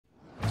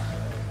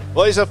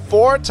Well, he's a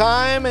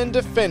four-time and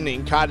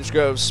defending Cottage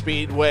Grove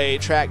Speedway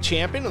track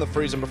champion of the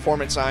Friesen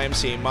Performance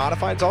IMCA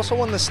Modifieds. Also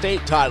won the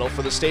state title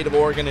for the state of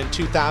Oregon in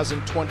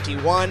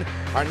 2021.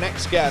 Our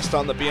next guest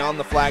on the Beyond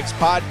the Flags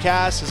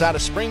podcast is out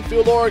of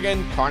Springfield,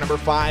 Oregon, car number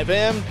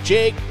 5M,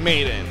 Jake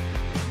Mayden.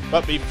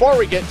 But before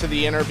we get to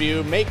the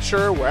interview, make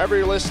sure wherever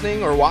you're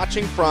listening or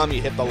watching from,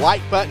 you hit the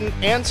like button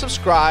and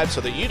subscribe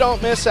so that you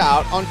don't miss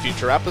out on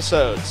future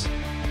episodes.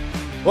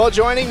 Well,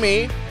 joining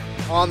me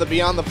on the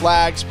Beyond the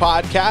Flags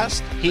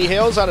podcast, he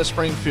hails out of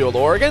Springfield,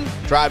 Oregon,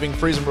 driving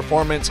Friesen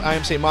Performance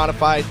IMCA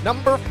Modified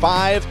number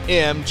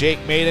 5M, Jake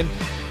Mayden.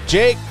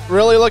 Jake,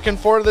 really looking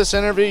forward to this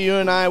interview. You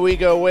and I, we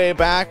go way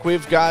back.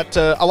 We've got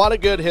a lot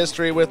of good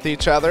history with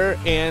each other,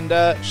 and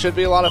should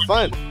be a lot of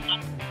fun.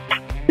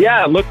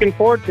 Yeah, looking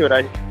forward to it.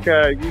 I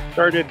think you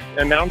started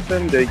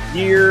announcing the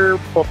year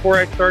before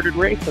I started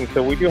racing,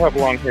 so we do have a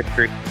long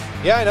history.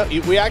 Yeah, I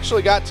know. We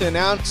actually got to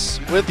announce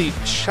with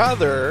each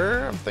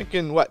other, I'm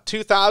thinking,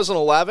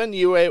 2011?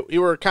 You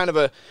were kind of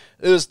it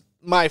was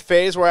my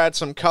phase where I had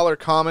some color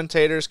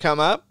commentators come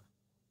up.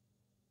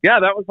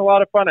 Yeah, that was a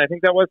lot of fun. I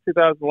think that was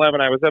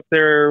 2011. I was up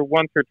there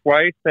once or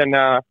twice and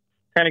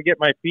kind of get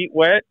my feet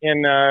wet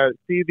and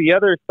see the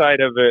other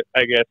side of it,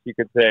 I guess you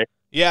could say.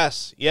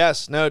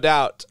 Yes, no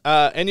doubt.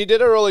 And you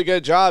did a really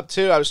good job,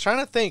 too. I was trying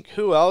to think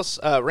who else.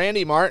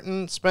 Randy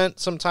Martin spent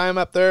some time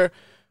up there,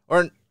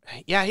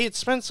 yeah, he'd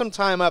spent some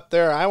time up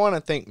there. I want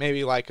to think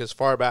maybe like as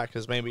far back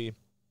as maybe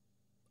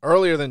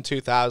earlier than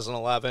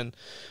 2011.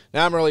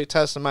 Now I'm really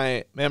testing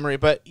my memory.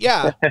 But,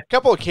 yeah, a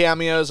couple of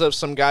cameos of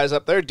some guys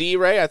up there.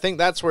 D-Ray, I think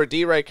that's where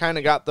D-Ray kind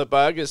of got the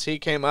bug, as he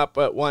came up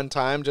at one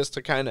time just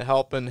to kind of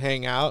help and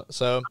hang out.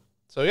 So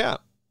yeah.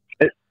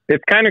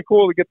 It's kind of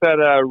cool to get that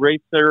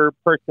racer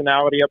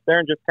personality up there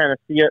and just kind of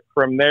see it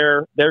from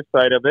their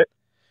side of it.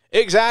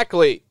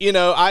 Exactly. You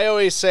know, I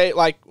always say,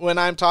 like, when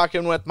I'm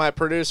talking with my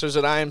producers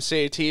at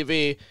IMCA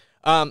TV,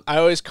 I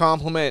always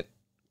compliment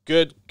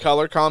good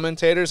color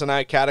commentators, and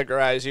I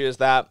categorize you as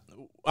that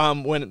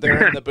when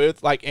they're in the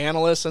booth, like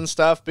analysts and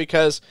stuff,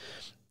 because,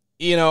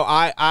 you know,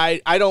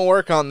 I don't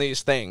work on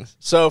these things.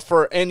 So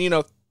you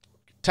know,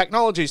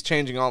 technology's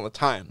changing all the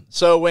time.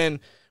 So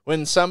when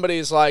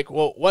somebody's like,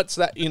 well, what's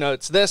that? You know,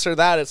 it's this or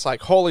that. It's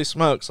like, holy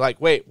smokes.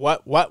 Like, wait,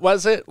 what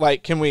was it?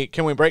 Like, can we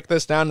break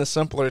this down to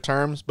simpler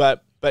terms?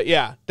 But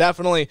yeah,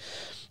 definitely,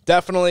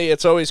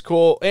 it's always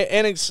cool.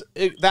 And it's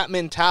that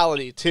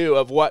mentality, too,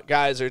 of what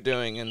guys are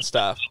doing and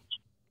stuff.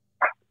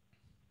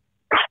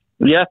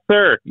 Yes,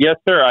 sir.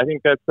 I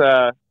think that's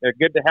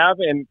good to have.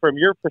 And from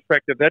your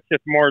perspective, that's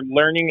just more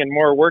learning and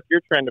more work you're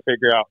trying to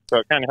figure out. So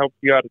it kind of helps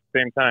you out at the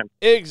same time.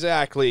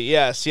 Exactly.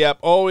 Yes. Yep.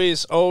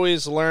 Always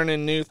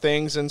learning new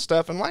things and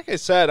stuff. And like I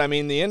said, I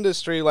mean, the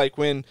industry, like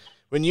when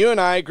you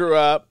and I grew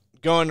up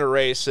going to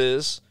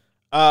races,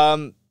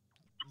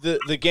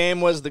 the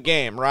game was the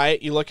game,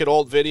 right? You look at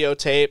old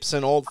videotapes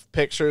and old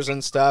pictures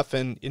and stuff,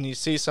 and you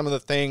see some of the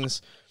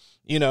things,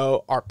 you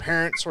know, our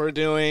parents were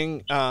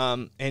doing,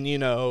 and, you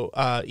know,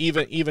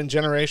 even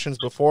generations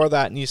before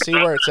that, and you see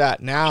where it's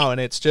at now, and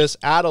it's just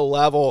at a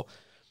level,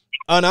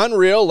 an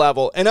unreal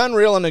level, and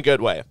unreal in a good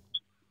way.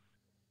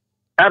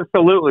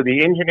 Absolutely.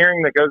 The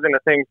engineering that goes into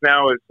things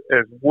now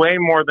is way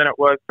more than it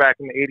was back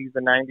in the 80s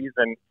and 90s,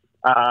 and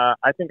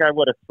I think I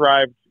would have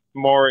thrived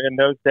more in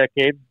those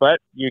decades, but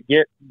you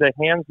get the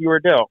hands you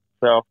were dealt.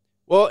 So,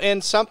 well,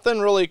 and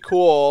something really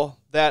cool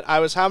that I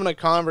was having a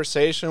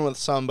conversation with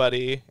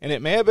somebody, and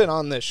it may have been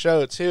on this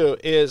show too,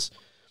 is,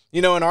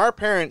 you know, in our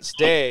parents'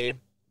 day,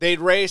 they'd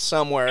race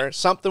somewhere,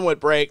 something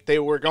would break, they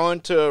were going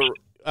to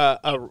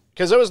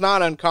because it was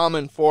not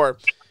uncommon for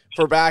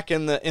back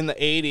in the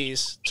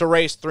 80s to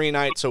race 3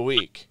 nights a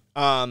week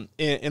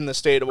in the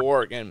state of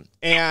Oregon,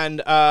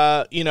 and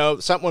you know,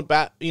 something would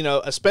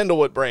a spindle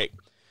would break.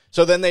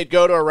 So then they'd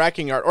go to a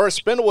wrecking yard, or a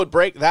spindle would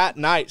break that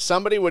night.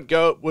 Somebody would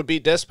be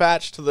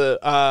dispatched to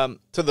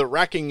the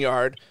wrecking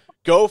yard,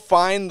 go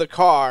find the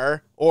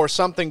car or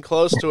something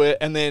close to it,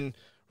 and then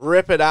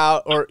rip it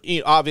out, or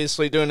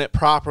obviously doing it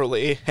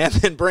properly, and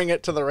then bring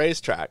it to the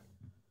racetrack.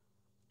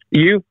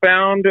 You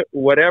found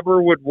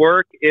whatever would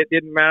work. It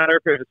didn't matter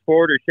if it was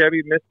Ford or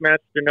Chevy,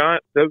 mismatched or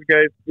not. Those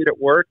guys did it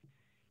work,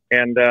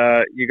 and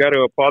you got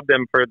to applaud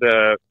them for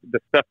the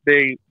stuff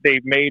they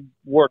made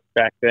work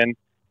back then.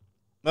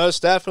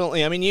 Most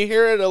definitely. I mean, you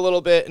hear it a little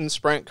bit in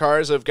sprint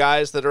cars of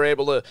guys that are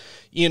able to,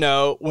 you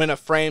know, when a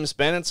frame's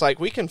bent, it's like,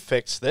 we can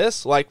fix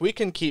this. Like, we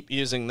can keep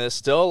using this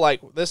still. Like,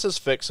 this is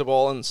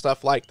fixable and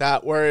stuff like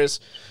that. Whereas,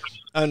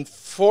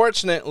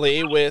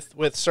 unfortunately,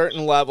 with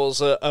certain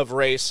levels of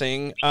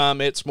racing,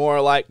 it's more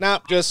like,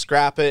 nope, just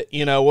scrap it.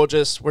 You know, we're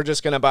just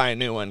going to buy a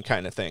new one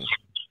kind of thing.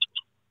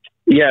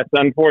 Yes,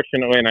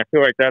 unfortunately. And I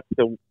feel like that's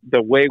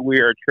the way we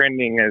are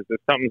trending, is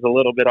if something's a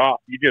little bit off,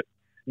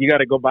 you got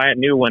to go buy a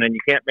new one, and you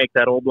can't make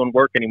that old one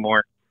work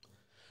anymore.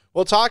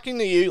 Well, talking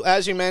to you,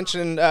 as you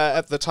mentioned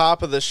at the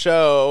top of the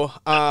show,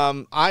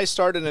 I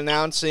started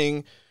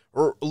announcing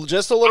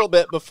just a little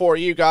bit before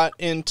you got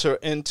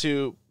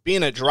into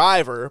being a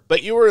driver,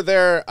 but you were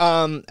there.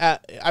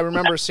 I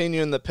remember seeing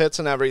you in the pits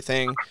and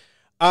everything.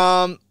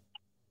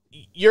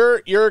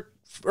 You're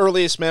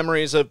earliest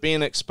memories of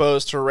being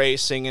exposed to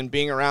racing and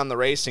being around the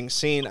racing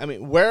scene, I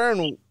mean, where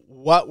and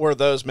what were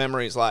those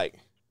memories like?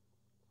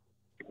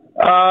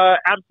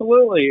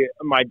 Absolutely.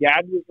 My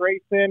dad was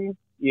racing,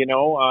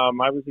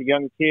 I was a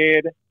young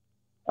kid.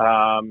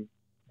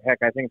 Heck,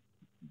 I think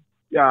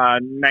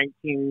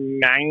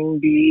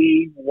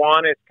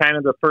 1991 is kind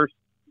of the first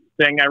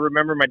thing I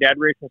remember my dad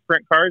racing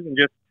sprint cars and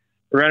just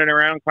running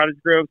around Cottage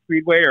Grove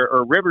Speedway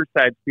or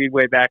Riverside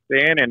Speedway back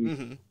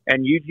then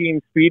and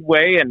Eugene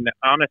Speedway. And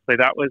honestly,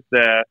 that was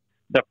the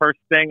first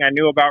thing I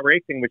knew about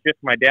racing was just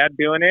my dad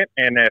doing it.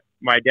 And if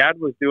my dad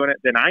was doing it,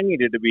 then I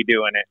needed to be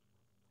doing it.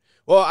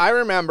 Well, I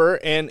remember,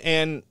 and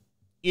I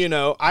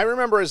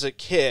remember as a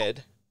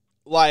kid,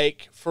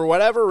 like, for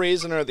whatever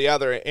reason or the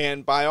other,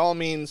 and by all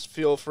means,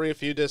 feel free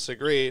if you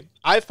disagree,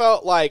 I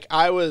felt like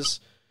I was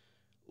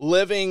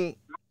living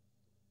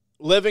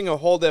a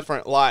whole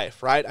different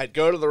life, right? I'd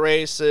go to the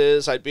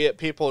races, I'd be at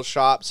people's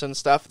shops and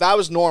stuff. That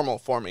was normal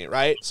for me,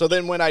 right? So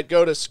then when I'd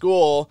go to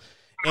school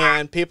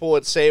and people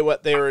would say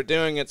what they were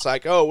doing, it's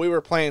like, oh, we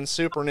were playing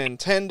Super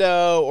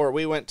Nintendo, or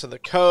we went to the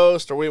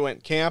coast, or we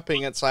went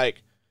camping. It's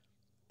like,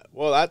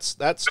 well,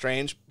 that's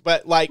strange.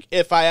 But like,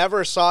 if I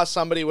ever saw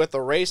somebody with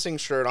a racing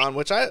shirt on,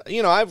 which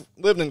I've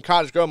lived in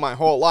Cottage Grove my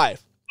whole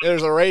life.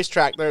 There's a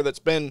racetrack there that's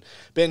been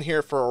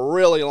here for a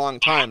really long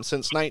time,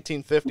 since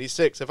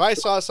 1956. If I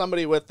saw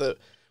somebody with a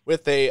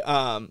it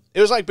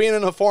was like being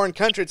in a foreign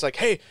country. It's like,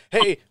 hey,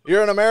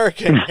 you're an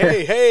American.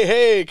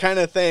 hey, kind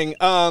of thing.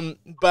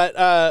 But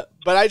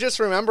I just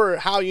remember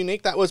how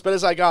unique that was. But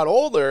as I got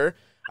older,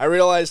 I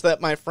realized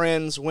that my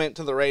friends went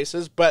to the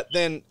races, but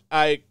then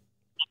I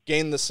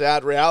gained the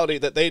sad reality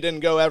that they didn't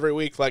go every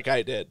week like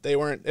I did. They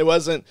weren't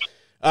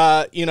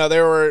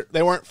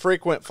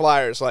frequent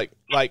flyers like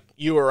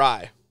you or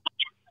I.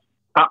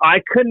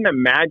 I couldn't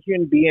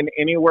imagine being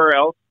anywhere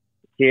else,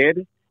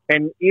 kid.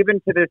 And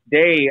even to this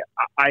day,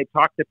 I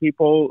talk to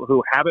people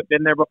who haven't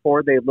been there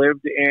before. They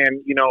lived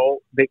in,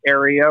 the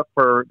area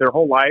for their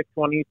whole life,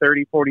 20,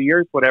 30, 40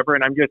 years, whatever.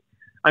 And I'm just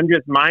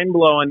mind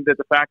blown that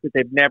the fact that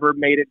they've never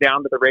made it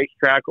down to the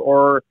racetrack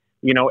or,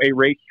 a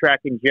racetrack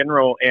in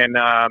general. And,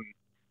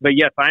 but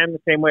yes, I am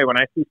the same way. When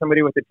I see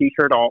somebody with a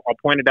t-shirt, I'll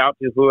point it out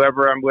to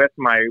whoever I'm with,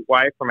 my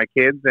wife or my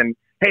kids, and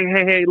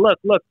hey, look,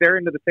 they're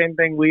into the same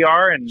thing we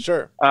are. And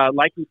sure,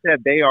 like you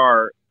said, they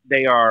are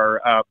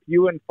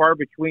few and far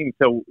between.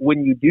 So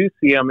when you do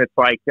see them, it's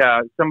like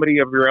somebody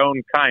of your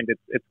own kind.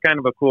 It's kind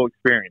of a cool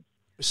experience.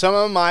 Some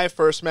of my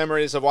first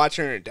memories of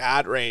watching your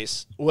dad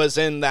race was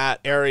in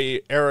that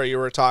era you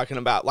were talking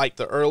about, like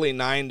the early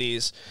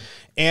 90s.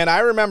 And I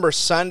remember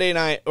Sunday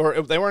night,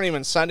 or they weren't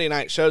even Sunday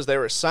night shows, they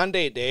were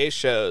Sunday day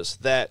shows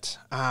that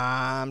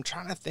I'm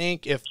trying to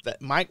think if that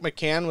Mike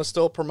McCann was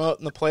still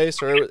promoting the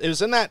place, or it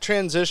was in that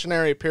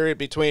transitionary period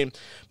between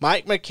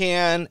Mike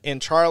McCann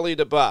and Charlie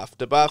DeBuff.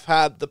 DeBuff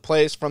had the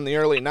place from the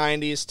early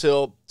 90s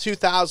till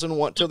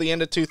 2001, till the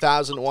end of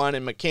 2001,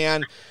 and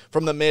McCann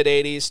from the mid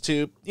 80s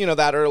to,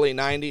 that early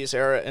 90s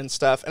era and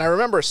stuff. And I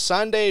remember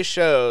Sunday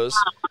shows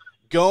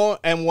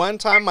and one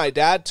time my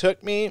dad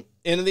took me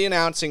into the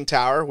announcing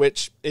tower,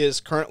 which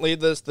is currently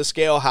the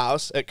scale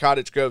house at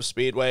Cottage Grove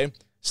Speedway.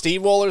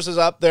 Steve Wohlers is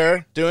up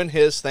there doing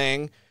his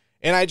thing,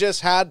 and I just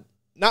had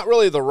not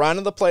really the run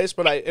of the place,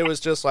 but it was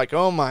just like,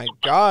 oh my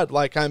God,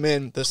 like I'm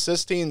in the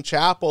Sistine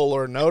Chapel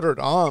or Notre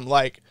Dame,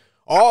 like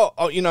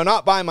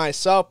not by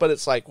myself, but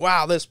it's like,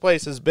 wow, this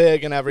place is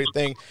big and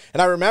everything.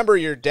 And I remember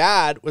your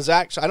dad was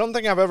actually, I don't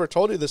think I've ever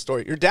told you this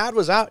story. Your dad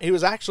was out, he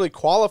was actually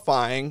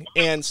qualifying,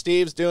 and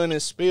Steve's doing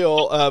his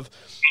spiel of,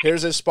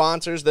 here's his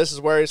sponsors, this is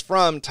where he's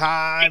from,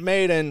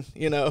 Mayden,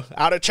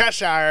 out of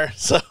Cheshire.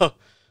 So.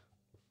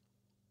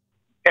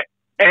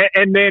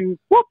 And then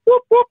whoop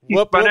whoop whoop,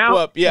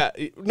 whoop. Yeah,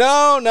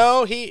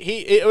 no, he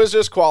it was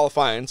just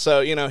qualifying.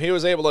 So he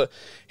was able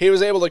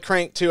to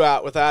crank two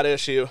out without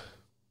issue.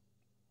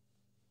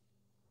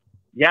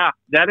 Yeah,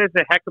 that is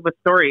a heck of a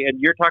story.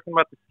 And you're talking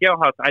about the scale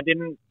house. I did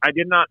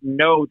not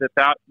know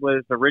that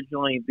was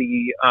originally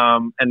the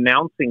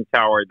announcing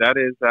tower. That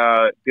is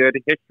good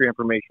history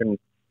information.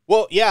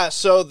 Well, yeah.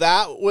 So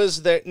that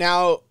was the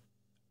now.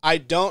 I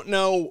don't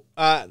know,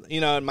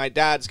 and my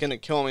dad's going to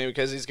kill me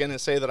because he's going to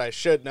say that I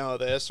should know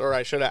this or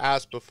I should have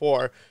asked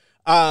before.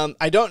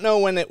 I don't know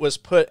when it was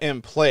put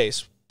in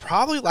place.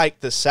 Probably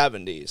like the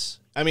 70s.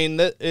 I mean,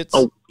 it's,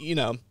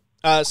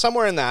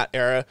 somewhere in that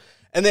era.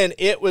 And then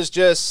it was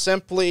just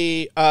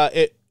simply,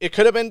 it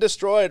could have been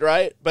destroyed,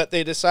 right? But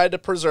they decided to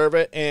preserve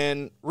it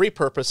and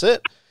repurpose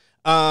it.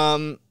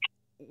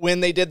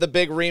 When they did the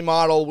big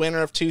remodel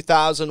winter of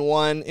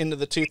 2001 into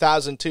the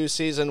 2002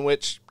 season,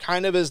 which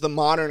kind of is the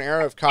modern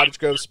era of Cottage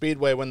Grove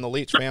Speedway when the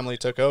Leach family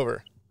took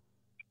over.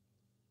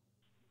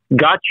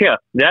 Gotcha.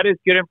 That is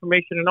good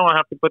information to know. I'll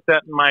have to put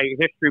that in my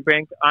history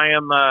bank. I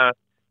am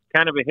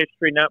kind of a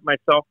history nut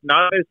myself,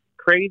 not as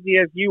crazy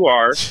as you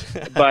are,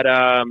 but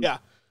yeah.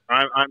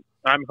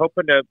 I'm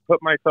hoping to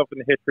put myself in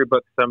the history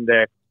book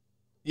someday.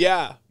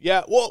 Yeah.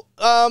 Well,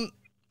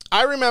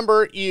 I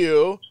remember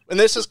you, and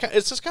it's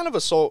just kind of a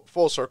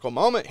full circle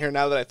moment here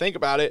now that I think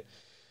about it.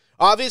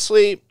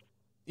 Obviously,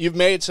 You've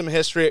made some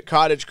history at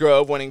Cottage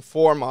Grove, winning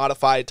 4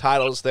 modified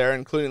titles there,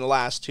 including the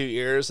last 2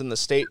 years in the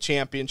state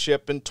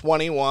championship in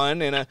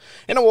 21 and a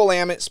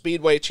Willamette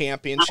Speedway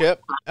championship.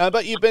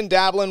 But you've been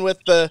dabbling with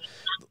the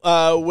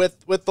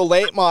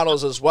late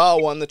models as well.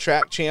 Won the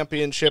track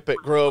championship at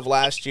Grove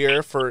last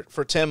year for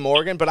Tim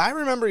Morgan. But I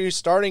remember you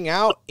starting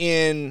out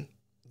in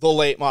the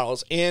late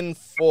models in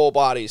full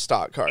body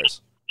stock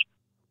cars.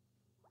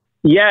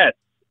 Yes.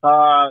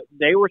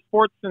 They were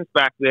sportsmen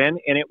back then,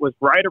 and it was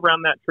right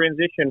around that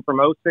transition from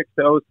 06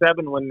 to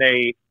 07 when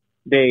they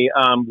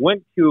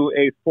went to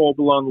a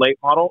full-blown late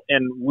model,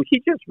 and we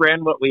just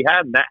ran what we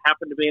had, and that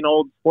happened to be an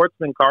old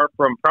sportsman car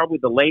from probably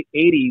the late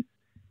 80s.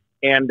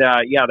 And,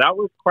 yeah, that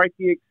was quite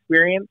the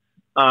experience.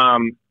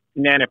 And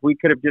if we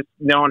could have just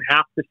known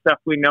half the stuff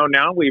we know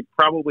now, we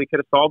probably could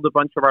have solved a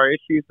bunch of our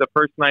issues the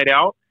first night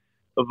out.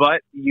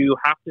 But you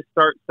have to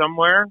start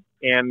somewhere,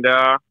 and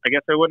I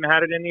guess I wouldn't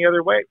have had it any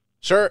other way.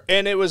 Sure,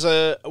 and it was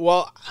I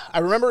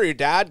remember your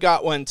dad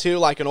got one too,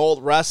 like an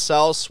old Russ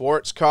Sells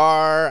Swartz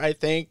car, I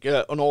think,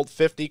 an old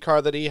 50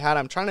 car that he had.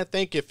 I'm trying to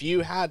think if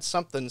you had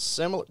something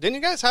similar. Didn't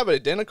you guys have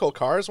identical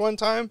cars one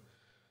time?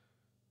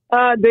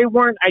 They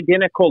weren't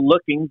identical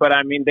looking, but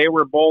I mean, they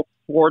were both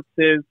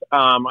Swartzes.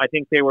 I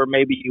think they were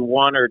maybe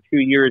 1 or 2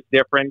 years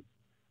different.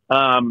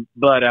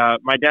 But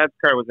my dad's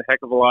car was a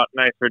heck of a lot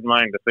nicer than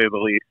mine, to say the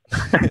least.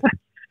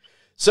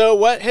 So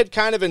what had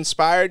kind of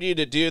inspired you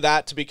to do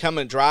that, to become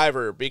a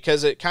driver?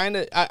 Because it kind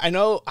of, I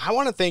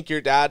want to think your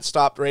dad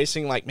stopped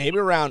racing like maybe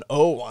around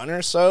 01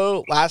 or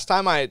so. Last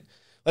time I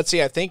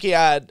think he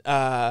had,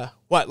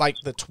 like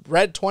the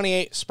red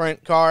 28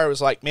 sprint car. It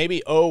was like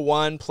maybe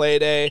 01 play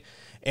day.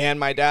 And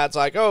my dad's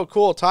like, oh,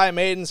 cool, Ty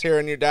Mayden's here.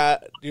 And your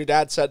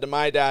dad said to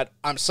my dad,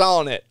 I'm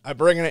selling it. I'm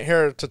bringing it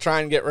here to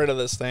try and get rid of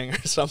this thing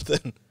or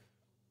something.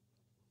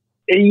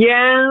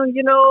 Yeah,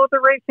 the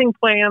racing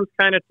plans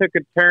kind of took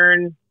a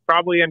turn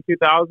probably in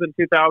 2000,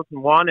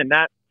 2001, and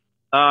that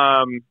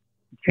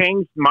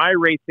changed my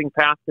racing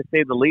path, to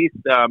say the least.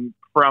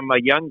 From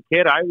a young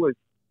kid, I was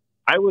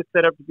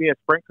set up to be a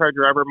sprint car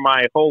driver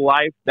my whole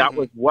life. That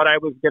was what I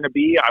was going to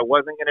be. I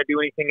wasn't going to do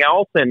anything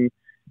else, and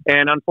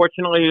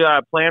unfortunately,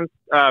 plans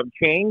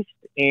changed,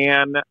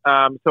 and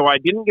so I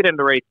didn't get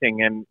into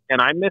racing, and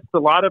I missed a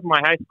lot of my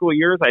high school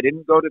years. I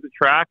didn't go to the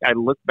track. I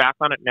look back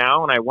on it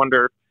now, and I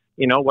wonder,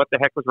 what the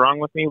heck was wrong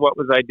with me? What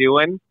was I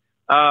doing?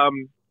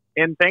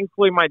 And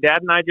thankfully, my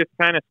dad and I just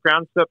kind of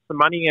scrounged up some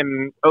money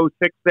in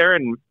 06 there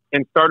and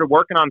started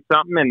working on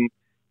something.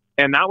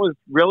 And that was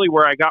really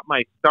where I got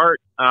my start.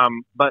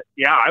 But,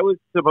 yeah, I was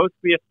supposed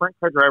to be a sprint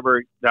car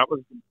driver. That was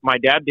my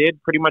dad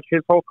did pretty much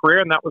his whole career,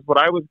 and that was what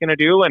I was going to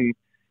do. And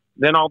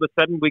then all of a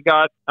sudden we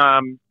got,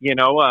 a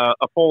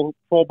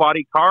full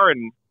body car,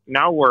 and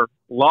now we're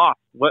lost.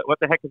 What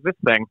the heck is this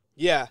thing?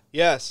 Yeah,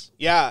 yes,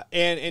 yeah.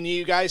 And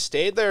you guys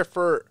stayed there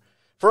for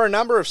a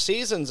number of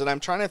seasons, and I'm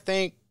trying to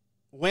think,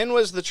 when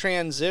was the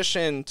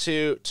transition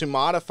to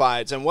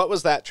modifieds, and what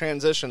was that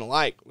transition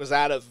like? Was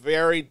that a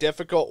very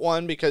difficult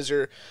one, because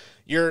you're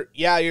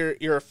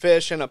a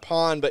fish in a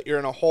pond, but you're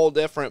in a whole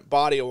different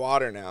body of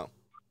water now?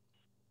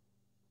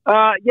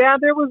 Yeah,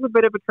 there was a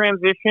bit of a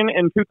transition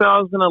in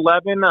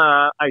 2011.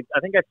 I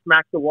think I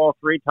smacked the wall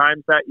 3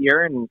 times that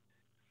year and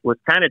was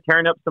kind of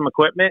tearing up some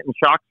equipment, and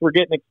shocks were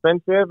getting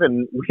expensive,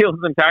 and wheels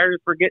and tires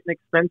were getting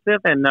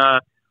expensive, and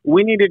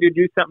we needed to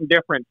do something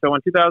different. So in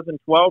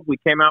 2012, we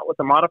came out with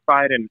a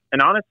modified, and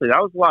honestly,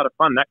 that was a lot of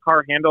fun. That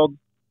car handled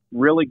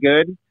really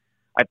good.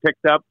 I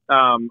picked up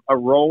a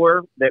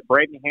roller that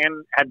Braden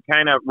Hand had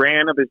kind of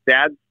ran of his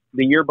dad's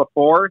the year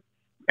before,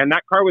 and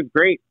that car was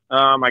great.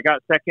 I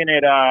got second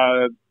at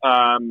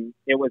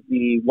it was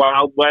the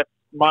Wild West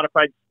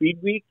Modified Speed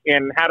Week,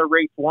 and had a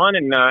race 1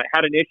 and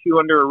had an issue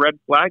under a red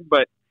flag.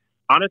 But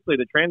honestly,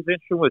 the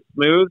transition was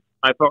smooth.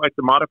 I felt like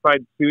the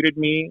modified suited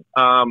me,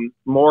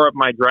 more of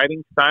my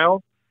driving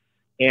style.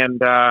 And,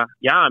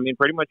 yeah, I mean,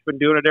 pretty much been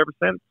doing it ever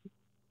since.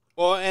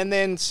 Well, and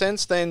then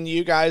since then,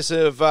 you guys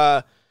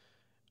have,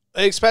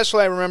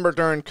 especially I remember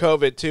during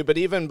COVID too, but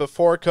even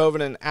before COVID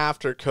and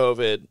after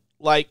COVID,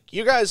 like,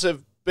 you guys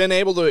have been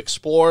able to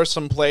explore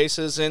some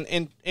places, and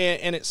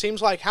it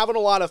seems like having a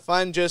lot of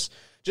fun just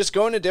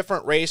going to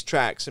different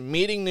racetracks and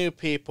meeting new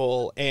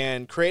people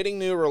and creating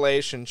new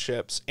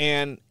relationships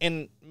and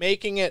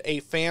making it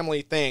a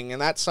family thing.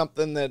 And that's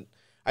something that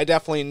I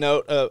definitely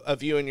note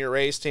of you and your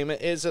race team.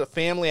 It is a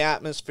family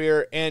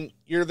atmosphere, and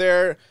you're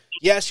there.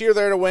 Yes, you're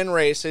there to win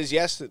races.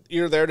 Yes,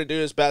 you're there to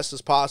do as best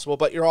as possible,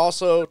 but you're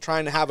also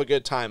trying to have a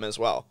good time as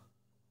well.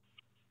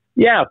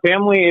 Yeah,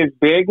 family is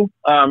big.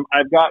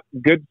 I've got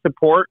good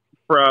support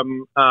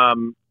from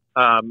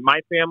my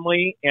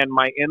family and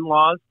my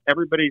in-laws.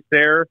 Everybody's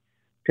there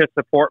to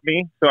support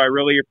me, so I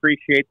really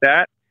appreciate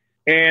that.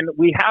 And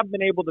we have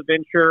been able to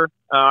venture,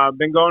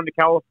 been going to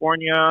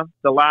California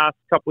the last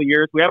couple of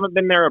years. We haven't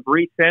been there of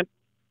recent.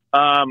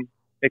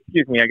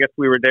 Excuse me, I guess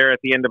we were there at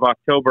the end of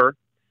October.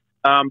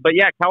 But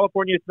yeah,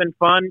 California's been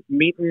fun,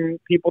 meeting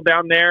people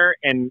down there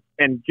and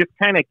just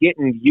kind of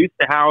getting used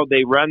to how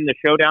they run the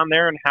show down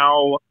there and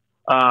how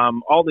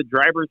all the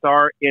drivers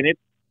are. And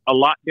a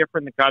lot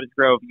different than Cottage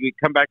Grove. You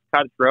come back to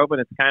Cottage Grove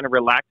and it's kind of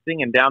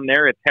relaxing, and down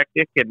there it's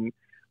hectic and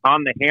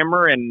on the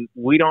hammer, and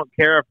we don't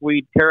care if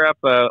we tear up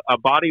a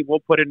body, we'll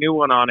put a new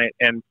one on it.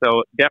 And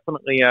so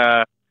definitely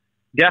a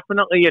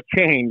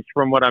change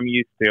from what I'm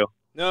used to.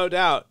 No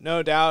doubt,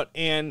 no doubt.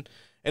 And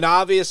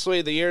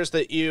obviously the years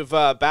that you've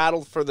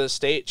battled for the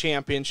state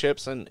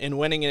championships and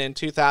winning it in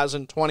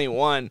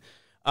 2021,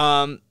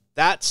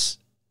 that's,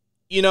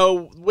 you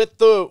know, with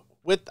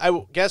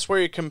I guess where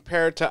you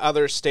compare to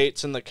other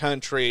states in the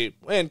country,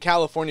 and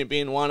California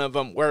being one of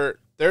them, where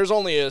there's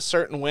only a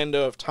certain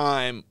window of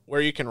time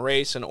where you can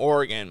race in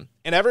Oregon,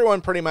 and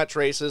everyone pretty much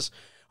races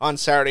on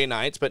Saturday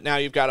nights, but now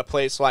you've got a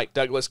place like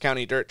Douglas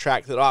County Dirt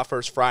Track that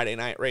offers Friday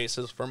night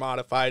races for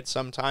modified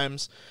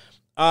sometimes.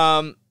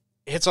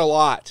 It's a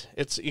lot.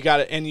 You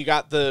got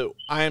the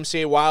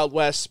IMCA Wild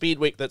West Speed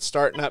Week that's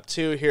starting up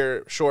too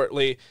here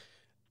shortly,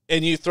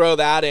 and you throw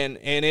that in,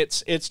 and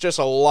it's just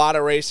a lot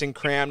of racing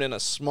crammed in a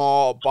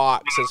small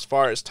box as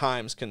far as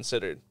time's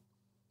considered.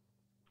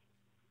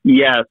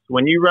 Yes,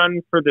 when you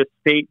run for the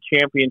state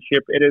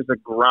championship, it is a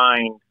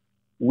grind.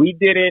 We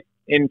did it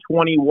in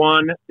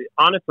 21.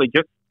 Honestly,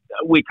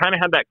 we kind of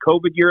had that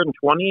COVID year in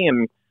 20,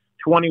 and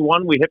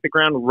 21 we hit the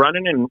ground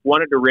running and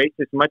wanted to race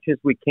as much as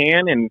we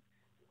can. And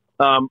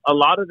a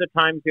lot of the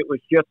times it was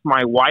just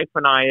my wife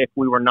and I if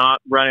we were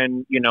not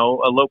running, you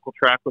know, a local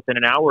track within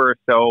an hour or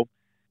so.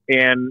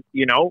 And,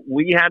 you know,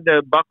 we had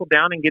to buckle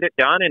down and get it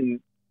done.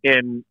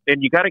 And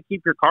you got to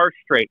keep your car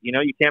straight. You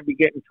know, you can't be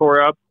getting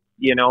tore up.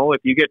 You know, if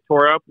you get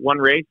tore up one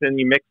race and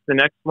you mix the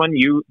next one,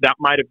 that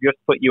might have just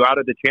put you out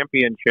of the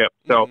championship.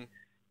 So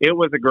It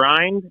was a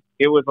grind.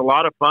 It was a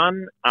lot of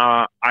fun.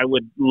 I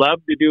would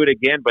love to do it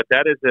again, but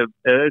that is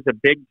a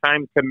big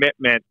time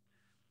commitment.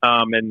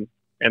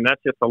 And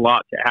that's just a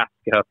lot to ask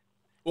of.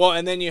 Well,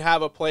 and then you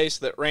have a place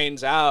that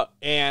rains out,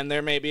 and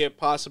there may be a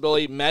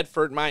possibility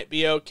Medford might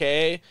be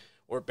okay,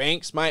 or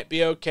Banks might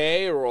be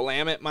okay, or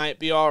Willamette might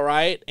be all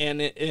right.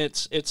 And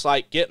it's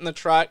like, get in the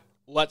truck,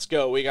 let's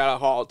go. We got a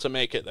haul to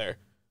make it there.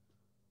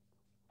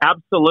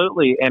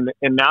 Absolutely. And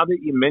now that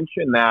you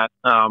mention that,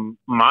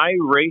 my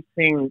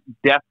racing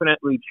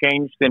definitely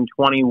changed in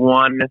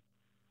 21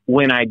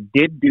 when I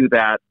did do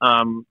that.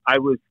 I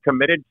was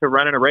committed to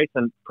running a race,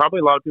 and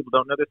probably a lot of people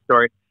don't know this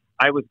story.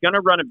 I was going to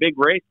run a big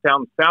race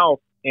down south,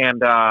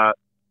 and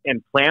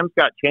plans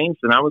got changed,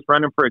 and I was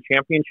running for a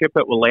championship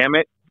at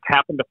Willamette,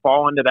 happened to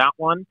fall into that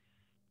one.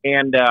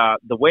 And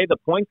the way the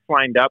points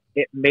lined up,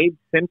 it made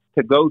sense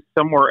to go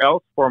somewhere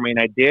else for me, and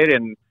I did.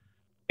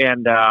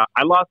 And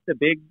I lost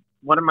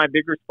one of my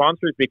bigger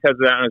sponsors because of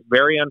that. It was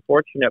very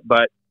unfortunate.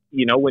 But,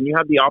 you know, when you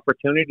have the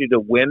opportunity to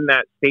win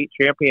that state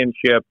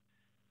championship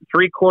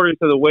 3/4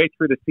 of the way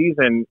through the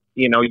season,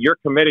 you know, you're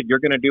committed. You're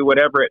going to do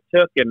whatever it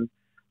took. And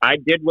I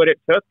did what it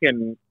took.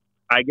 And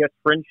I guess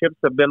friendships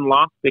have been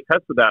lost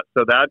because of that.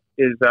 So that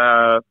is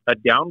a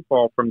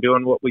downfall from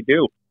doing what we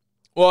do.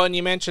 Well, and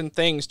you mentioned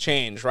things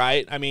change,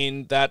 right? I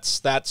mean, that's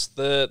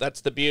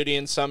the beauty,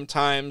 and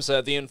sometimes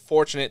the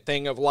unfortunate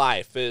thing of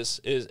life is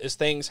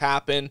things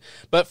happen.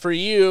 But for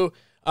you,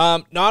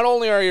 not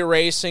only are you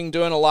racing,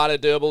 doing a lot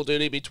of double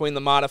duty between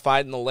the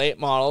modified and the late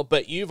model,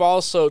 but you've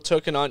also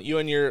you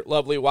and your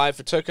lovely wife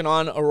have taken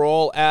on a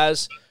role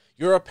as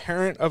you're a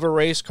parent of a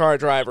race car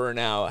driver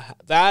now.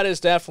 That has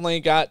definitely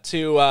got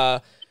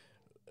to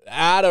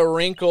add a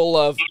wrinkle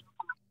of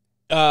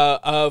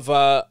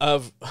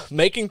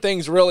making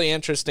things really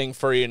interesting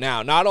for you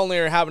now. Not only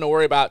are you having to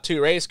worry about 2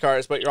 race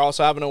cars, but you're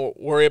also having to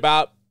worry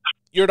about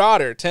your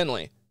daughter,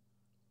 Tinley.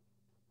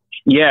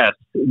 Yes,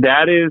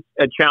 that is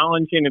a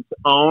challenge in its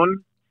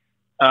own.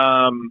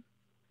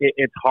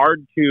 It's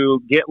hard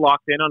to get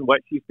locked in on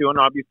what she's doing.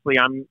 Obviously,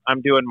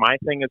 I'm doing my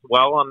thing as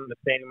well on the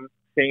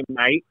same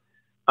night.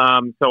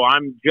 So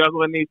I'm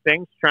juggling these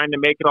things, trying to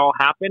make it all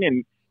happen,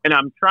 and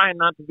I'm trying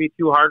not to be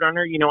too hard on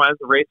her. You know, as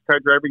a race car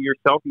driver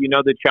yourself, you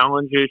know the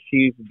challenges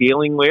she's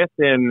dealing with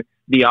and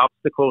the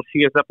obstacles she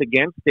is up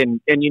against, and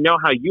you know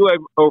how you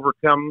have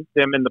overcome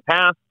them in the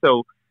past.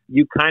 So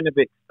you kind of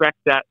expect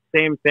that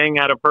same thing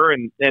out of her,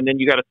 and then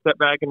you got to step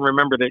back and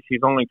remember that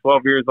she's only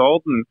 12 years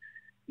old, and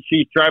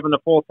she's driving a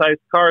full-size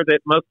car that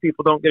most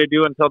people don't get to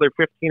do until they're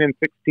 15 and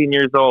 16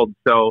 years old.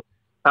 So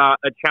a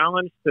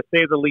challenge to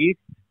say the least,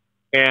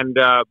 and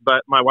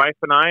but my wife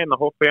and I and the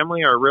whole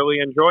family are really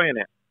enjoying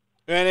it.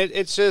 And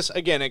it's just,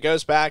 again, it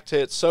goes back to,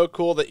 it's so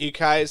cool that you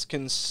guys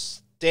can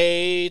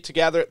stay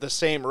together at the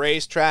same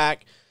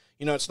racetrack.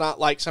 You know, it's not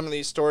like some of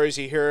these stories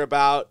you hear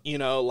about, you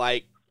know,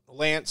 like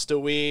Lance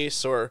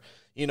DeWeese or,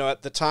 you know,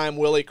 at the time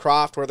Willie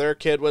Croft, where their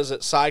kid was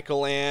at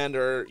Cycle Land,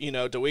 or, you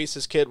know,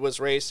 DeWeese's kid was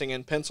racing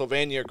in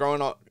Pennsylvania,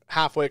 growing up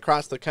halfway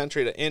across the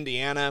country to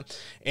Indiana,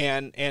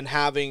 and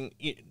having,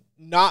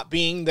 not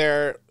being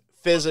there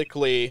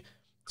physically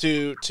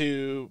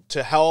to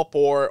help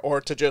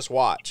or to just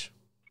watch.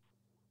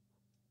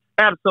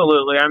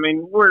 Absolutely. I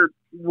mean,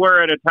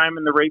 we're at a time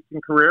in the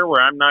racing career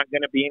where I'm not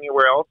going to be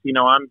anywhere else. You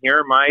know, I'm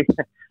here.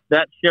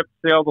 That ship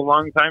sailed a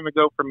long time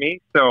ago for me.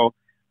 So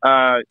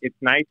it's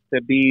nice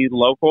to be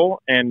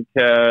local and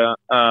to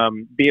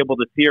be able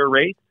to see a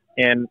race.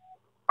 And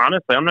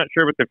honestly, I'm not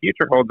sure what the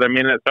future holds. I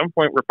mean, at some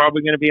point, we're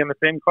probably going to be in the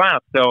same class.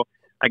 So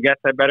I guess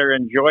I better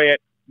enjoy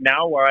it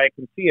now while I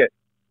can see it.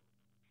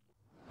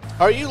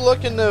 Are you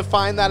looking to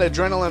find that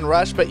adrenaline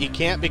rush, but you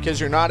can't because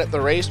you're not at the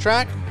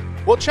racetrack?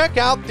 Well, check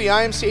out the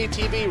IMCA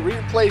TV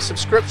Replay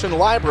subscription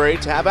library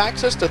to have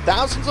access to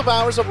thousands of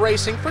hours of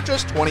racing for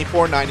just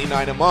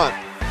 $24.99 a month.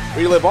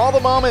 Relive all the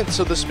moments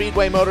of the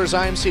Speedway Motors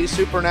IMCA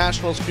Super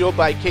Nationals fueled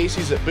by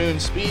Casey's at Boone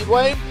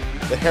Speedway,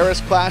 the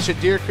Harris Clash at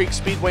Deer Creek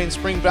Speedway in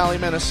Spring Valley,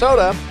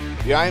 Minnesota,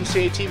 the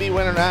IMCA TV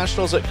Winter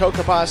Nationals at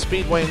Cocopah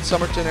Speedway in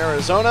Somerton,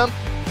 Arizona,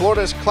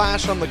 Florida's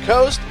Clash on the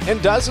Coast,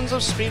 and dozens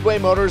of Speedway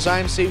Motors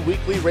IMCA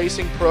weekly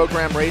racing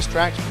program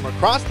racetracks from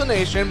across the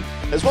nation,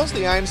 as well as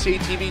the IMCA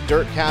TV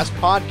Dirtcast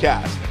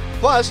podcast.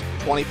 Plus,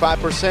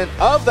 25%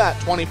 of that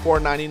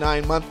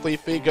 $24.99 monthly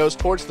fee goes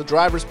towards the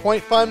Drivers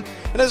Point Fund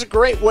and is a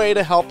great way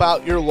to help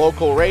out your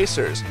local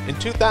racers. In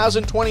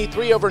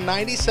 2023, over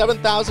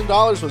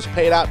 $97,000 was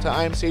paid out to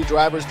IMCA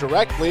drivers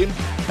directly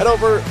at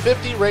over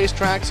 50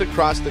 racetracks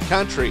across the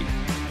country.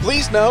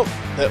 Please note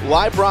that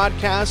live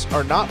broadcasts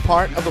are not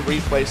part of the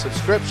replay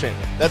subscription.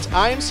 That's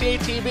IMCA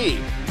TV.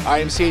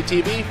 IMCA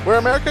TV, where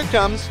America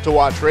comes to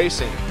watch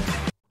racing.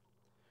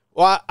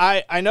 Well,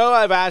 I know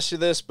I've asked you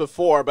this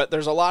before, but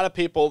there's a lot of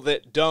people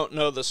that don't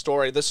know the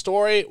story. The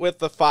story with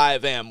the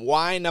 5M.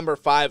 Why number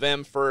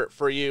 5M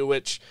for you,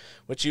 which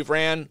you've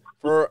ran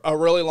for a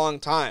really long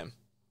time?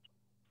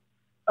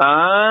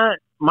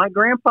 My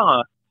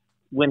grandpa,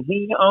 when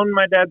he owned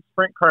my dad's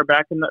sprint car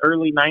back in the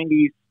early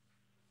 90s,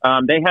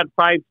 they had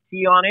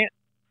 5T on it,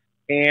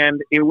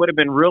 and it would have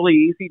been really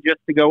easy just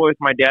to go with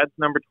my dad's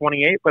number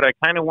 28, but I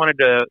kind of wanted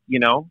to,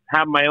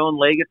 have my own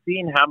legacy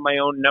and have my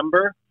own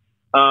number.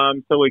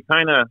 So we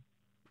kind of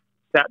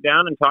sat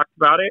down and talked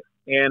about it,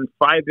 and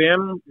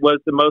 5M was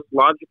the most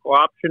logical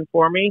option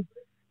for me.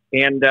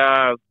 And,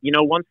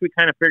 once we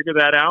kind of figured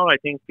that out, I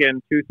think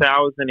in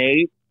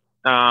 2008,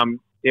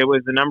 it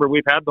was the number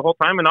we've had the whole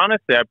time. And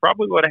honestly, I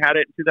probably would have had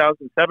it in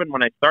 2007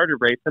 when I started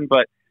racing,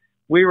 but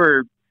we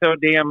were so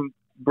damn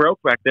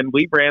broke back then.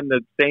 We ran the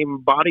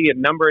same body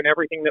and number and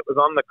everything that was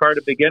on the car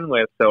to begin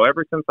with. So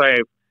ever since I,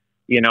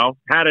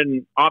 had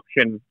an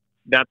option,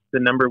 that's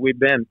the number we've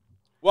been.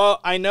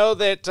 Well, I know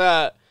that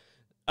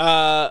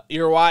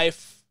your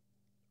wife,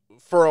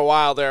 for a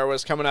while there,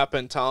 was coming up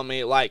and telling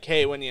me, like,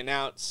 hey, when you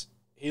announce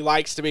he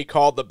likes to be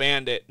called the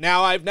Bandit.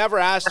 Now, I've never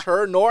asked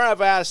her, nor have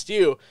asked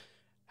you,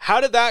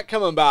 how did that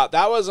come about?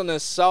 That wasn't a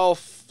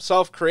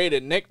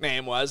self-created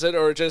nickname, was it?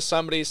 Or just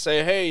somebody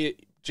say, hey,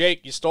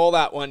 Jake, you stole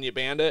that one, you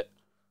bandit?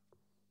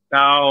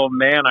 Oh,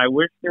 man, I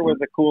wish there was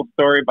a cool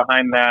story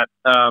behind that,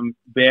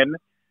 Ben.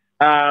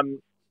 I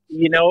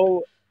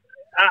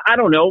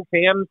don't know,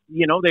 fans,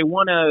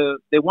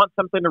 they want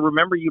something to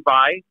remember you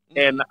by.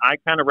 And I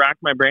kind of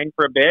racked my brain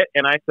for a bit.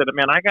 And I said,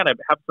 man, I got to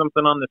have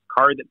something on this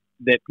card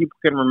that people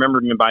can remember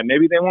me by.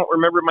 Maybe they won't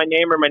remember my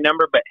name or my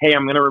number, but hey,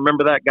 I'm going to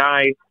remember that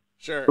guy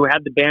who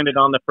had the Bandit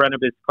on the front of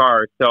his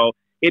car. So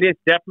it is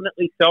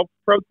definitely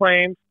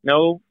self-proclaimed.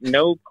 No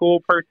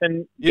cool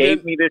person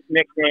gave me this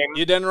nickname.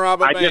 You didn't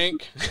rob a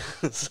bank.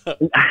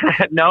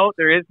 No,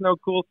 there is no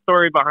cool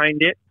story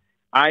behind it.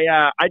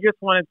 I just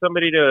wanted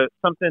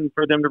something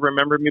for them to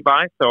remember me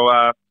by,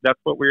 so that's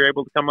what we were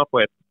able to come up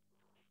with.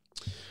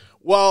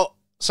 Well,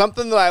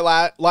 something that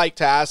I like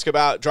to ask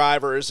about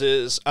drivers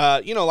is,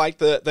 like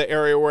the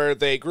area where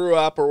they grew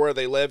up or where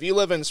they live. You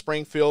live in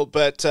Springfield,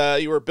 but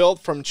you were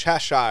billed from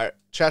Cheshire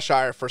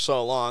for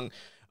so long.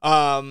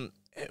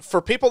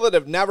 For people that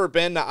have never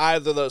been to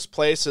either of those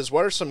places,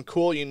 what are some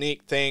cool,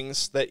 unique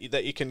things that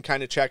you can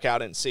kind of check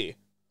out and see?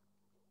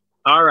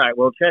 All right.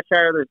 Well,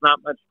 Cheshire, there's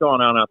not much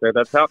going on out there.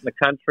 That's out in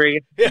the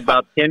country,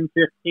 about 10,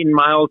 15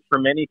 miles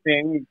from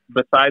anything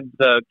besides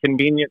the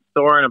convenience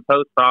store and a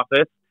post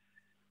office.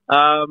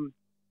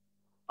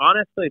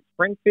 Honestly,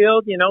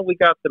 Springfield, we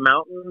got the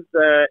mountains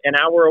an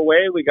hour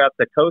away. We got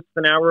the coast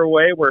an hour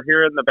away. We're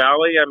here in the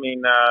valley. I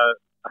mean,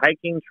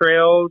 hiking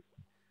trails.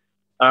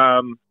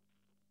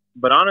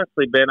 But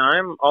honestly, Ben,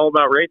 I'm all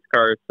about race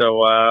cars.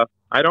 So I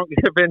don't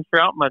get to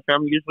venture out much.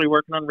 I'm usually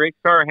working on race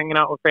car or hanging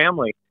out with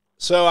family.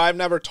 So I've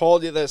never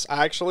told you this.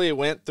 I actually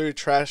went through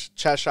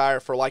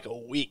Cheshire for like a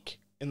week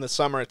in the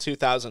summer of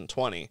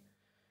 2020.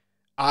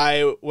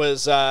 I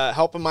was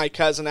helping my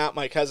cousin out.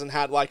 My cousin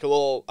had like a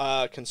little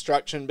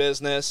construction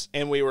business,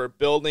 and we were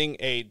building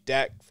a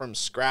deck from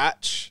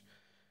scratch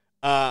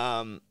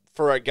for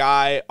a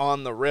guy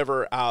on the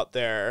river out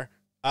there.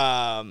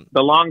 The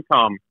Long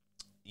Tom.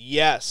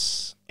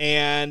 Yes,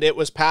 and it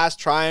was past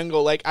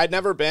Triangle Lake. I'd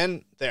never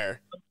been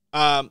there.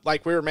 We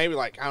were maybe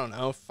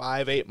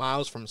 5-8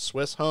 miles from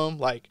Swiss Home.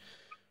 Like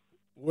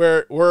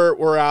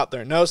we're out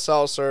there. No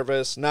cell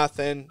service,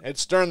 nothing.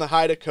 It's during the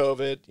height of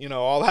COVID,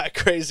 all that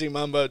crazy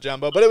mumbo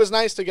jumbo. But it was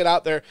nice to get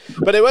out there.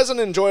 But it was an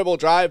enjoyable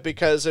drive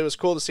because it was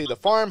cool to see the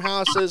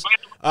farmhouses.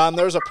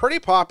 There was a pretty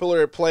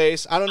popular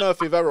place. I don't know if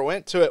you've ever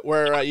went to it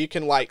where you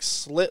can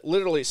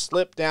literally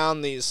slip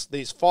down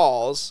these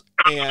falls,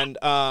 and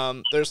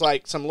there's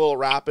like some little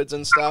rapids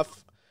and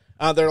stuff.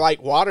 They're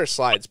like water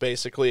slides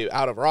basically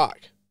out of rock.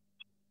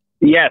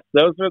 Yes,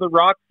 those are the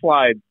rock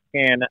slides.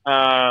 asking.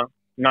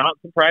 Not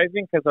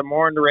surprising because I'm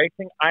more into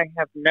racing. I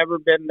have never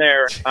been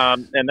there,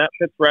 and that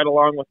fits right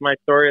along with my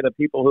story of the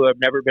people who have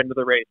never been to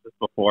the races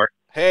before.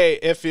 Hey,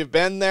 if you've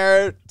been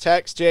there,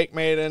 text Jake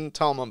Mayden,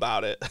 tell him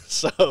about it.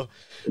 So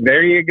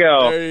there you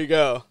go. There you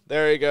go.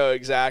 There you go.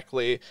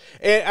 Exactly.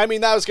 And I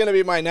mean, that was going to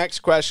be my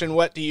next question.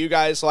 What do you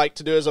guys like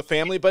to do as a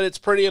family? But it's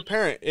pretty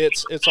apparent.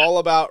 It's all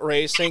about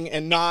racing,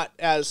 and not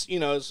as, you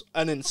know, as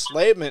an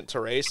enslavement to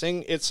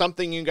racing. It's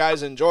something you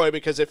guys enjoy,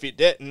 because if you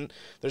didn't,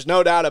 there's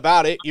no doubt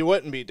about it, you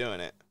wouldn't be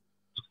doing it.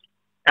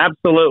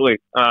 Absolutely.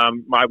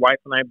 My wife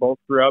and I both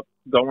grew up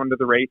going to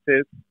the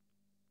races.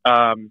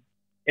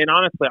 And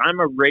honestly, I'm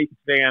a race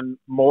fan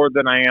more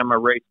than I am a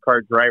race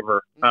car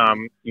driver.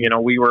 You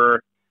know, we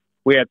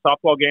had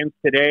softball games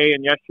today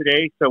and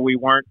yesterday, so we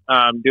weren't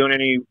doing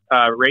any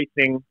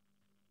racing,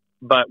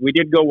 but we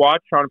did go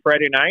watch on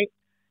Friday night,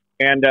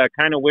 and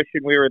kind of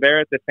wishing we were there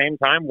at the same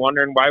time,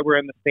 wondering why we're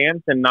in the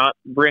stands and not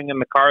bringing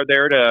the car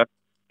there to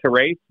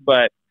race.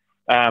 But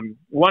 100%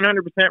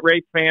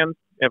 race fans.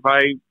 If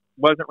I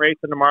wasn't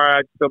racing tomorrow,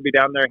 I'd still be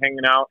down there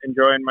hanging out,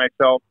 enjoying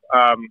myself.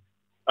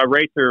 A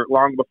racer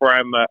long before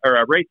or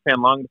a race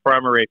fan long before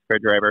I'm a race car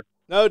driver.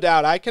 No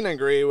doubt. I can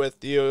agree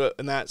with you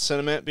in that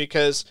sentiment,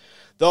 because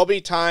there'll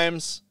be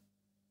times,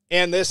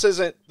 and this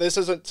isn't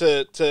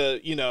to,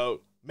 you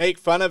know, make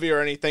fun of you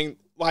or anything.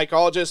 Like,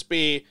 I'll just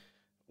be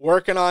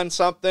working on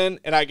something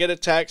and I get a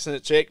text and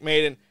it's Jake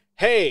Mayden.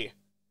 Hey,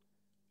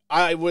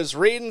 I was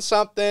reading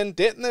something.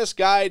 Didn't this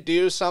guy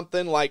do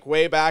something like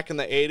way back in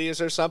the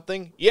 80s or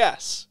something?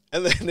 Yes.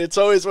 And then it's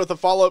always with a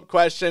follow-up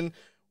question.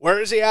 Where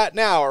is he at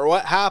now, or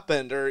what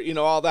happened, or, you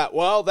know, all that.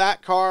 Well,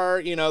 that car,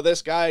 you know,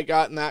 this guy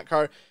got in that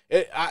car.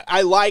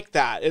 I like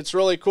that. It's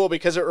really cool,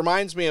 because it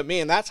reminds me of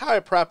me, and that's how I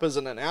prep as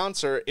an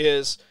announcer,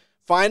 is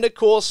find a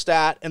cool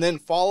stat and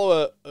then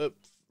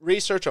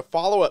research a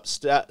follow-up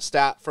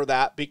stat for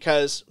that,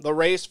 because the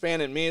race fan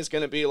in me is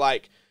going to be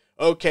like,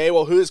 okay,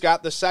 well, who's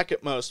got the second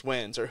most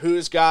wins, or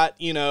who's got,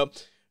 you know,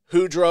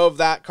 who drove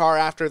that car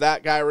after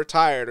that guy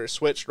retired or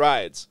switched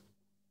rides.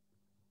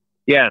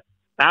 Yes.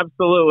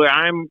 Absolutely.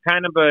 I'm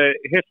kind of a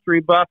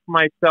history buff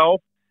myself,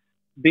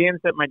 being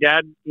that my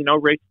dad, you know,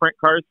 raced sprint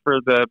cars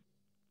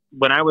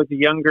when I was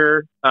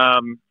younger.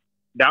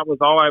 That was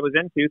all I was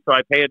into. So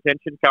I pay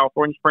attention.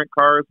 California sprint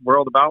cars,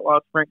 World of Outlaw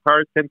sprint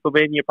cars,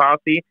 Pennsylvania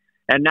Posse.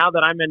 And now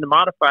that I'm into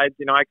modifieds,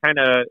 you know, I kind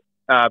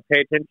of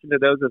pay attention to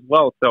those as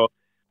well. So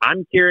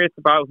I'm curious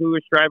about who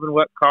was driving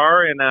what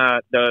car, and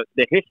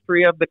the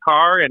history of the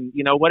car, and,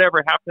 you know,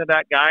 whatever happened to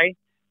that guy.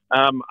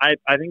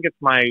 I think it's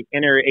my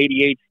inner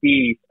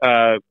ADHD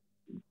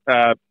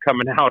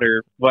coming out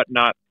or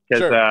whatnot,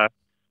 because sure.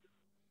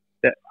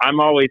 I'm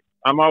always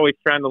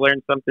trying to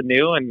learn something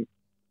new, and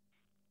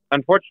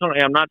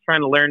unfortunately, I'm not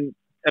trying to learn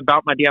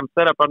about my damn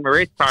setup on my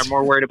race car. I'm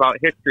more worried about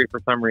history for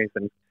some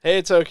reason. Hey,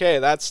 it's okay.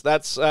 That's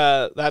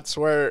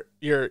where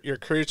your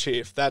crew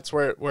chief. That's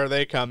where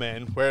they come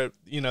in. Where,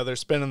 you know, they're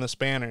spinning the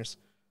spanners.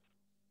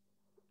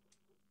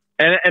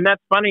 And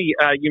that's funny.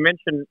 You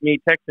mentioned me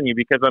texting you,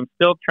 because I'm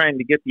still trying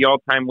to get the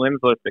all-time wins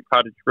list at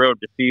Cottage Grove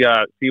to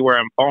see where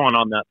I'm falling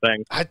on that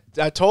thing.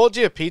 I told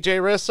you, PJ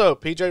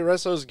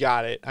Risso's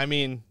got it. I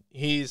mean,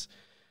 he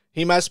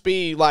must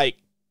be like,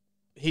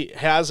 he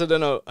has it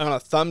on a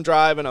thumb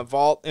drive in a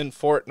vault in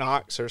Fort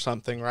Knox or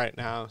something right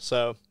now.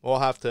 So we'll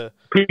have to.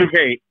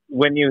 PJ,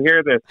 when you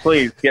hear this,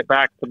 please get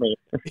back to me.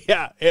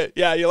 Yeah.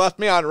 You left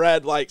me on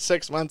red like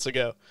 6 months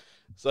ago.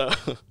 So.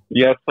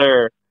 Yes,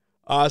 sir.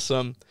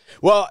 Awesome.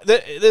 Well,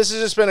 this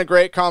has just been a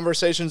great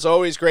conversation. It's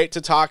always great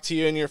to talk to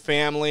you and your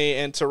family,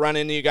 and to run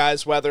into you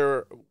guys,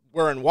 whether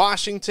we're in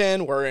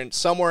Washington, we're in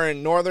somewhere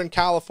in Northern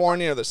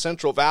California or the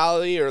Central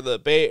Valley or the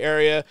Bay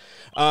Area.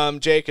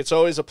 Jake, it's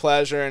always a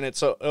pleasure, and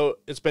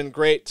it's been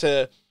great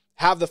to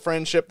have the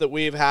friendship that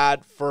we've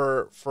had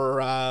for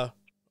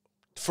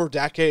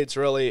decades,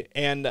 really.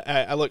 And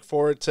I look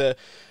forward to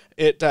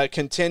it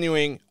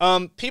continuing.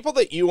 People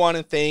that you want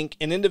to thank,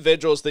 and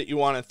individuals that you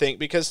want to thank,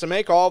 because to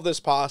make all of this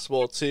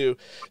possible, to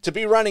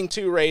be running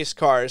 2 race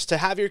cars, to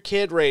have your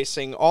kid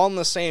racing all in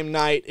the same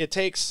night, it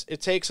takes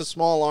a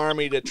small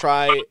army to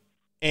try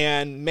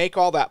and make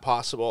all that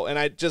possible. And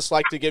I'd just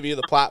like to give you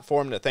the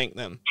platform to thank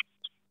them.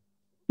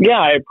 Yeah,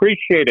 I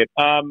appreciate it.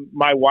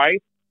 My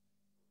wife,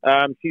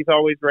 she's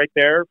always right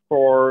there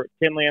for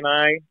Kinley and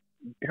I.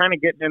 Kind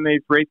of getting in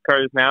these race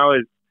cars now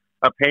is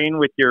a pain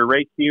with your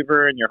race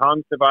fever and your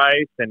Hans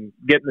device and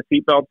getting the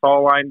seatbelts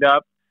all lined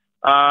up.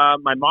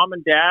 My mom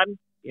and dad,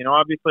 you know,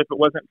 obviously if it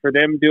wasn't for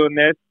them doing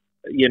this,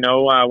 you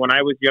know, when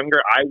I was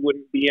younger, I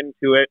wouldn't be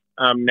into it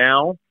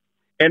now.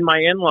 And my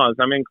in-laws,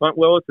 I mean, Clint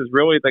Willis is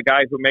really the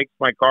guy who makes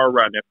my car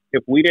run.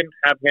 If we didn't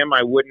have him,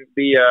 I wouldn't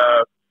be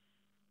a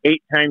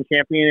 8-time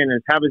champion and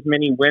have as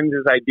many wins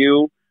as I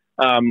do.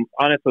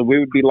 Honestly, we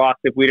would be lost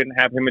if we didn't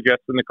have him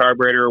adjusting the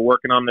carburetor or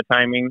working on the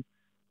timing.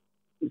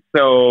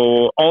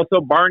 So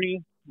also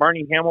Barney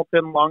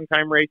Hamilton,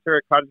 longtime racer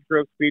at Cottage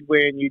Grove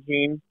Speedway in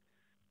Eugene.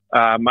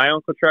 My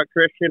Uncle Chuck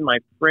Christian, my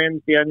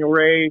friends Daniel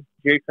Ray,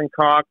 Jason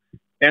Cox,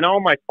 and all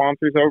my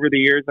sponsors over the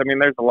years. I mean,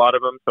 there's a lot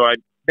of them, so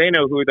they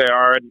know who they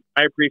are, and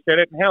I appreciate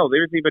it. And hell,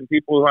 there's even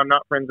people who I'm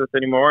not friends with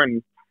anymore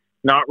and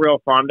not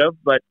real fond of,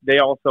 but they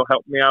also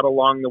helped me out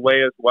along the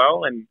way as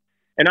well. And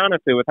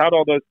honestly, without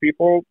all those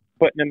people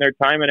putting in their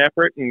time and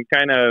effort and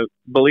kind of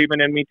believing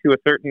in me to a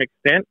certain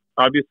extent,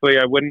 obviously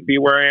I wouldn't be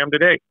where I am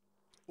today.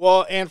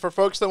 Well, and for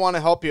folks that want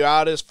to help you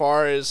out as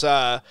far as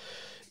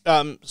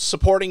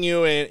supporting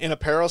you in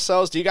apparel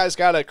sales, do you guys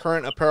got a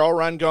current apparel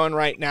run going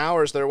right now,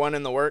 or is there one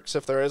in the works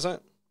if there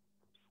isn't?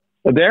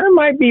 There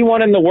might be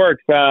one in the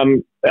works.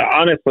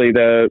 Honestly,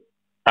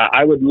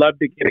 I would love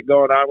to get it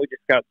going on. We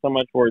just got so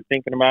much we're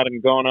thinking about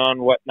and going on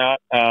and whatnot.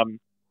 I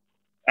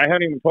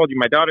haven't even told you,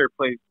 my daughter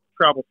plays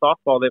travel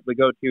softball that we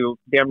go to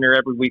damn near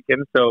every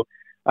weekend. So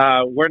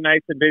we're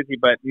nice and busy,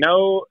 but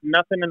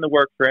nothing in the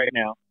works right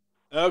now.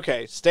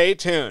 Okay, stay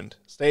tuned.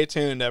 Stay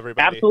tuned,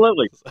 everybody.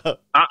 Absolutely.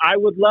 I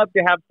would love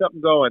to have something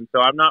going, so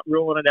I'm not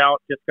ruling it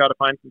out. Just got to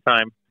find some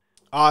time.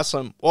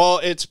 Awesome. Well,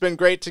 it's been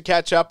great to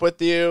catch up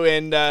with you,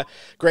 and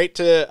great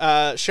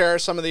to share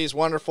some of these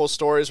wonderful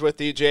stories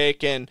with you,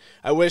 Jake. And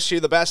I wish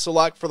you the best of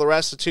luck for the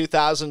rest of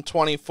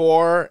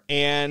 2024,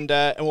 and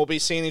we'll be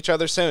seeing each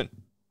other soon.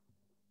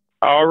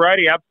 All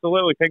righty.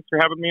 Absolutely. Thanks for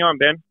having me on,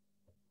 Ben.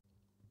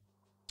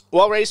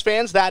 Well, race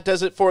fans, that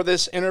does it for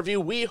this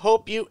interview. We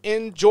hope you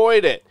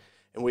enjoyed it,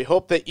 and we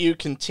hope that you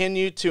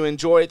continue to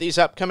enjoy these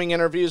upcoming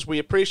interviews. We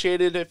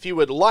appreciate it if you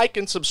would like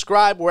and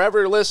subscribe wherever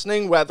you're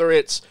listening, whether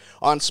it's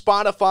on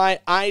Spotify,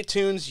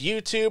 iTunes,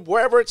 YouTube,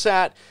 wherever it's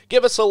at.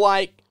 Give us a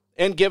like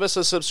and give us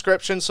a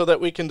subscription so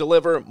that we can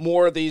deliver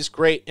more of these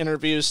great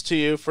interviews to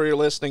you for your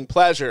listening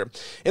pleasure.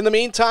 In the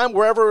meantime,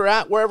 wherever we're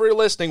at, wherever you're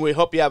listening, we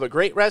hope you have a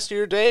great rest of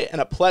your day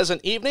and a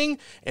pleasant evening,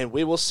 and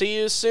we will see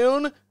you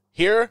soon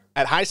here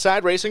at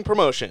Highside Racing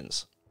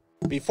Promotions.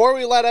 Before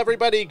we let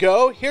everybody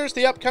go, here's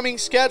the upcoming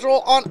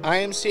schedule on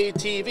IMCA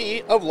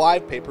TV of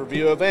live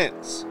pay-per-view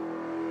events.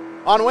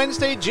 On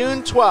Wednesday,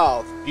 June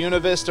 12th, Buena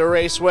Vista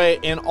Raceway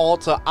in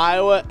Alta,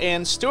 Iowa,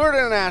 and Stuart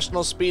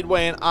International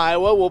Speedway in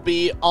Iowa will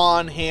be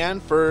on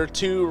hand for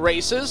 2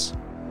 races.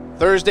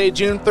 Thursday,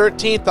 June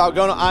 13th,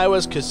 Algona,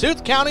 Iowa's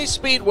Kossuth County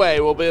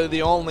Speedway will be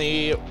the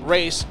only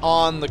race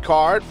on the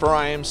card for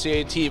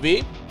IMCA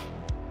TV.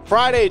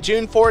 Friday,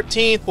 June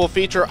 14th, will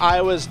feature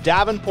Iowa's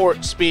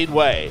Davenport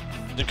Speedway,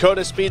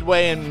 Dakota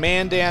Speedway in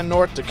Mandan,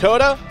 North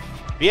Dakota,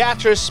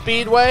 Beatrice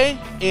Speedway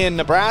in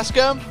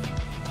Nebraska,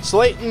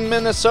 Slayton,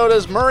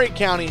 Minnesota's Murray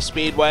County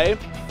Speedway,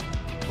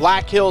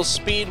 Black Hills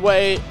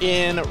Speedway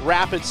in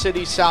Rapid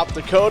City, South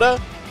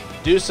Dakota,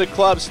 Dusa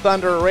Club's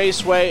Thunder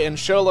Raceway in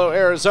Sholo,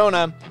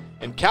 Arizona,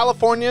 and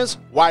California's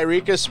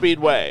Wairika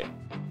Speedway.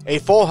 A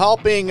full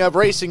helping of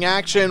racing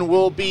action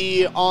will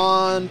be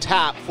on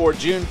tap for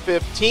June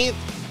 15th,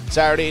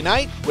 Saturday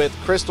night, with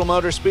Crystal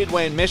Motor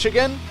Speedway in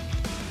Michigan,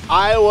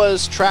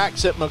 Iowa's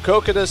tracks at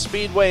Makokata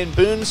Speedway and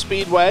Boone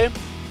Speedway,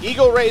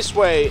 Eagle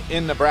Raceway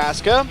in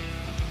Nebraska,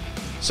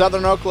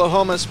 Southern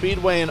Oklahoma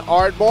Speedway in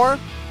Ardmore,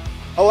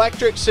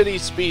 Electric City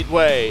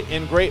Speedway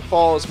in Great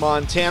Falls,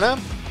 Montana,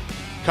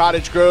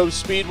 Cottage Grove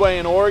Speedway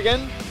in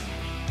Oregon,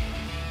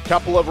 a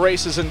couple of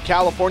races in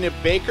California,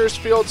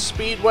 Bakersfield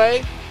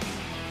Speedway,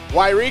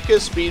 Wairika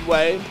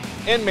Speedway,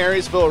 and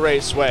Marysville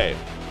Raceway.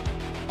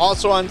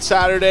 Also on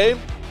Saturday,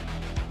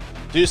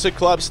 Dusa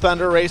Club's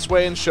Thunder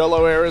Raceway in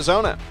Sholo,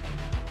 Arizona.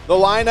 The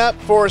lineup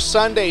for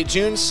Sunday,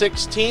 June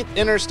 16th,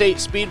 Interstate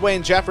Speedway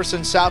in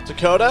Jefferson, South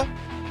Dakota,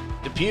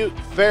 Dubuque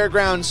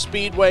Fairgrounds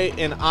Speedway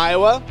in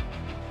Iowa,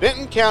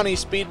 Benton County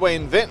Speedway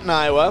in Vinton,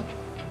 Iowa,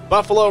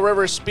 Buffalo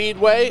River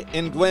Speedway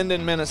in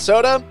Glendon,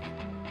 Minnesota,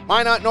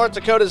 Minot, North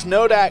Dakota's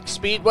Nodak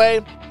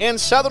Speedway, and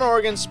Southern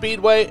Oregon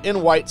Speedway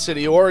in White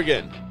City,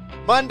 Oregon.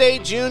 Monday,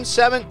 June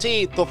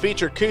 17th, will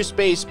feature Coos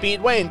Bay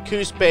Speedway in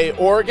Coos Bay,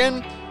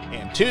 Oregon,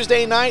 and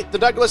Tuesday night, the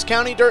Douglas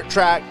County Dirt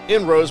Track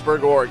in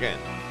Roseburg, Oregon.